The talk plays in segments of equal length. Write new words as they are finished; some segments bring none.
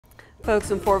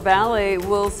Folks in Fort Valley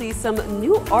will see some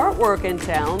new artwork in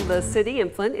town. The city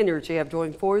and Flint Energy have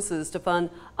joined forces to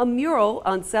fund a mural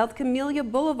on South Camellia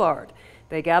Boulevard.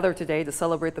 They gather today to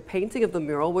celebrate the painting of the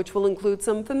mural, which will include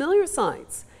some familiar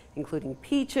signs, including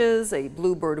peaches, a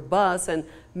bluebird bus, and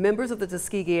members of the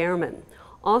Tuskegee Airmen.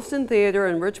 Austin Theater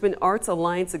and Richmond Arts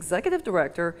Alliance Executive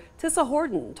Director Tissa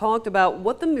Horton talked about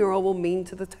what the mural will mean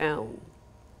to the town.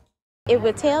 It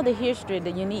will tell the history, the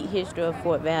unique history of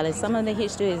Fort Valley. Some of the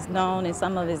history is known and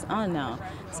some of it is unknown.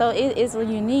 So it is a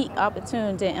unique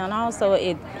opportunity, and also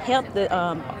it helped the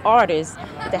artists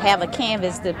to have a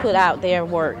canvas to put out their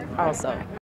work also.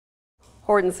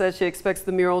 Horton says she expects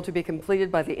the mural to be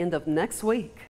completed by the end of next week.